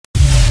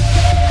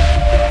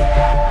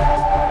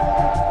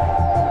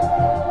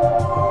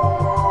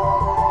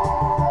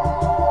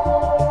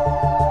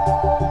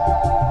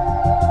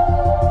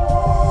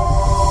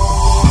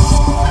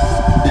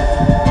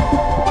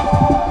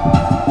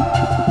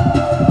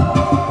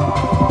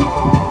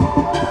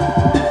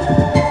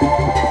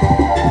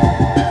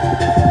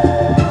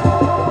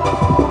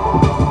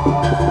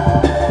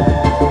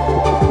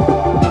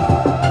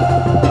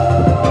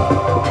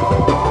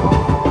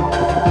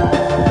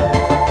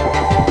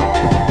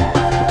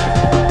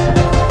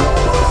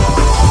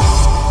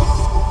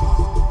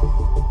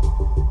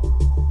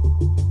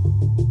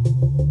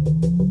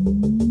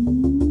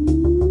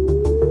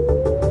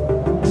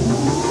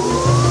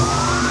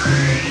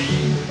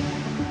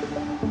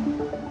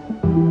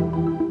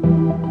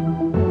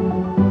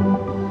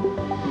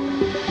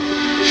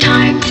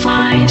Time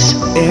flies.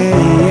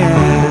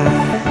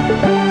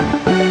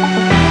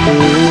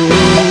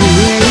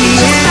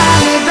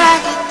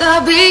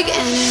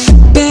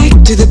 Back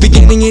to the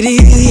beginning it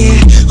is, yeah.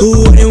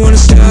 Who wouldn't wanna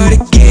start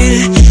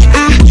again?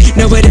 I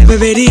know whatever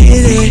it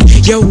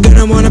is, you're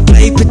gonna wanna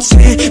play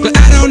pretend, but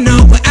I don't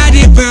know what I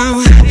did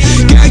wrong.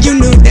 Girl, you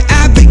knew that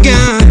I'd be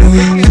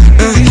gone.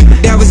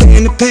 That was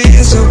in the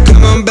past, so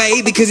come on,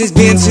 baby, cause it's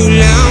been too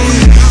long.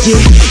 Yeah,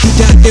 you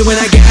thought that when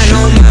I got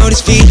home, all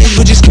these feelings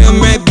would just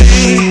come right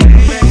back.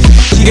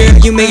 Girl,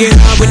 you make it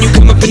hard when you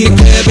come up in the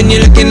club and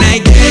you're looking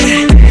like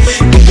that.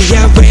 Baby,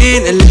 I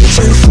ran a little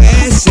too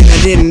fast and I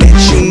didn't let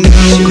you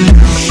know.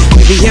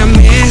 Baby, I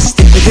messed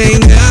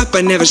everything up,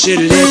 I never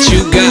should've let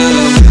you go.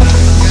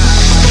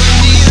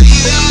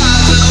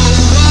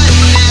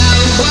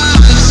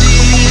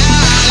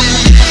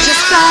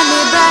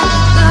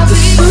 The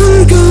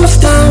sun goes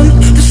down,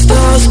 the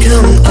stars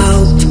come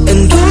out,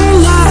 and all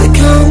that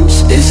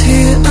counts is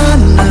here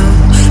and now.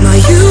 My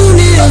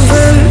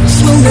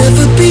universe will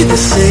never be the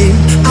same.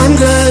 I'm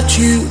glad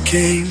you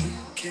came.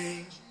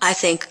 I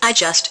think I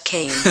just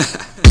came.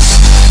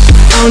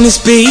 On this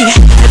beat,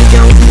 had to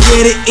go and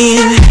get it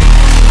in.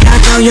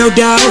 Knock on your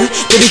door,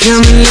 baby,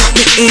 come and let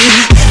me in.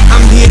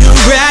 I'm here to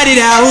ride it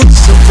out,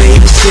 so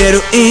baby,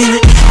 settle in.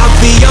 I'll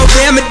be your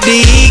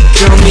remedy,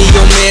 call me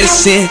your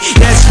medicine.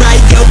 That's right,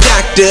 your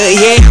doctor,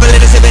 yeah, but let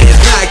us sip of this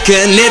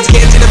vodka. Let's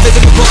get to the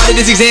physical part of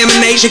this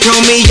examination,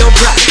 call me your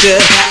proctor.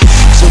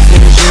 So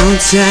finish on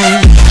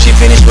time, she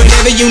finish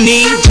whenever you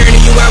need.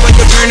 Turning you out while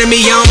you're turning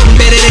me on.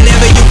 Better than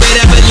ever, you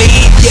better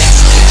believe,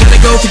 yes. Tryna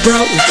go for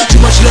broke,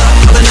 too much love,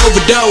 all an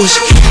overdose.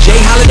 Jay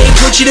Holiday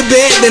put you to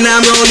bed, then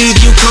I'm gonna leave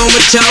you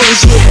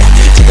comatose. Yeah,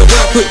 take a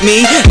walk with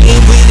me,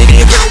 lean with it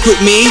and rock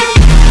with me.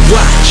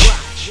 Watch,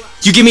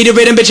 you give me the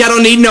rhythm, bitch, I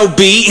don't need no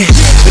beat.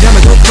 But I'ma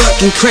go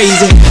fucking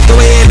crazy.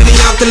 Go ahead, let me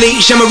off the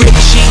leash, I'ma rip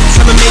the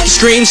sheets, I'ma make you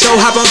scream, so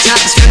hop on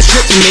top, it's kinda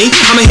tripping me.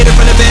 I'ma hit it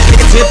from the back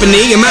like a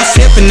Tiffany, in my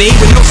symphony,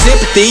 with no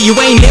sympathy. You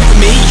ain't it for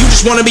me, you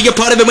just wanna be a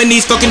part of it when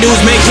these fucking dudes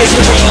make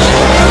history.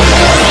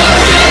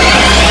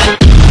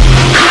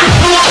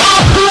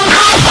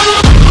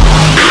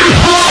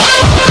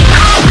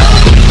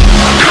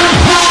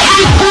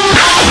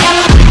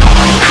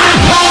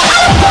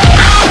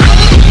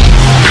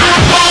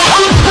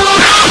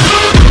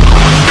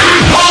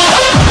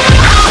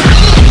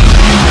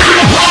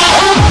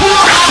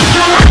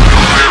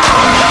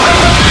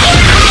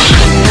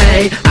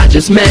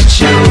 Just met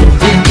you,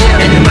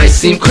 and it might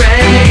seem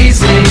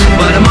crazy,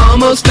 but I'm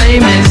almost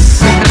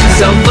famous,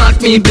 so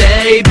fuck me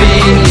baby,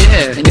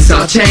 yeah, it's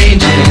all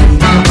changing.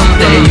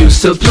 They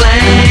used to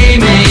play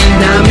me,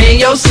 now I'm in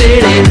your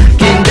city,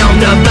 getting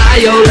domed up by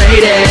your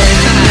lady.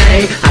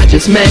 Hey, I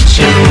just met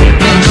you,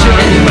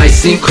 and it might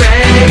seem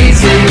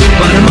crazy,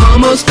 but I'm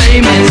almost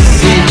famous,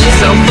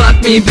 so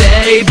fuck me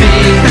baby,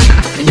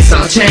 it's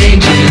all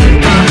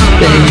changing.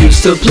 They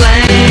used to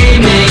play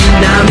me,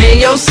 now I'm in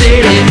your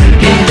city,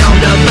 getting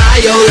domed up by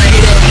your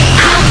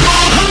lady.